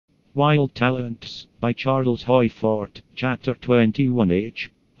Wild Talents by Charles Hoyfort, Chapter 21H.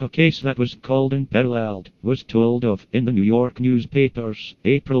 A case that was called unparalleled was told of in the New York newspapers,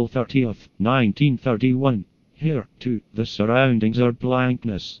 April 30th, 1931. Here, too, the surroundings are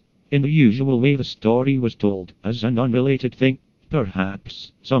blankness. In the usual way the story was told, as an unrelated thing.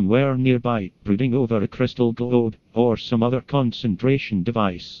 Perhaps, somewhere nearby, brooding over a crystal globe, or some other concentration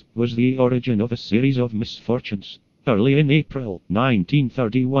device, was the origin of a series of misfortunes. Early in April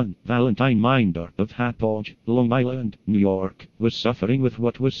 1931, Valentine Minder of Hauppauge, Long Island, New York, was suffering with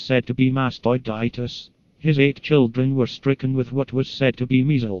what was said to be mastoiditis. His 8 children were stricken with what was said to be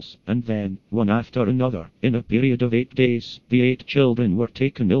measles, and then, one after another, in a period of 8 days, the 8 children were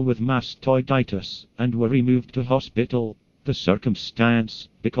taken ill with mastoiditis, and were removed to hospital. The circumstance,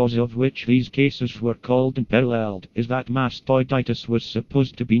 because of which these cases were called unparalleled, is that mastoiditis was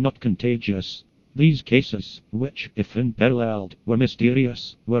supposed to be not contagious. These cases, which, if unparalleled, were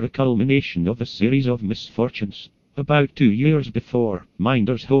mysterious, were a culmination of a series of misfortunes. About 2 years before,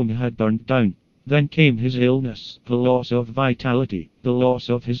 Minder's home had burned down. Then came his illness, the loss of vitality, the loss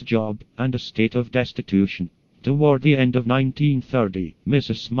of his job, and a state of destitution. Toward the end of 1930,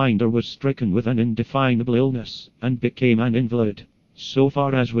 Mrs. Minder was stricken with an indefinable illness, and became an invalid. So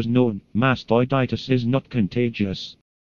far as was known, mastoiditis is not contagious.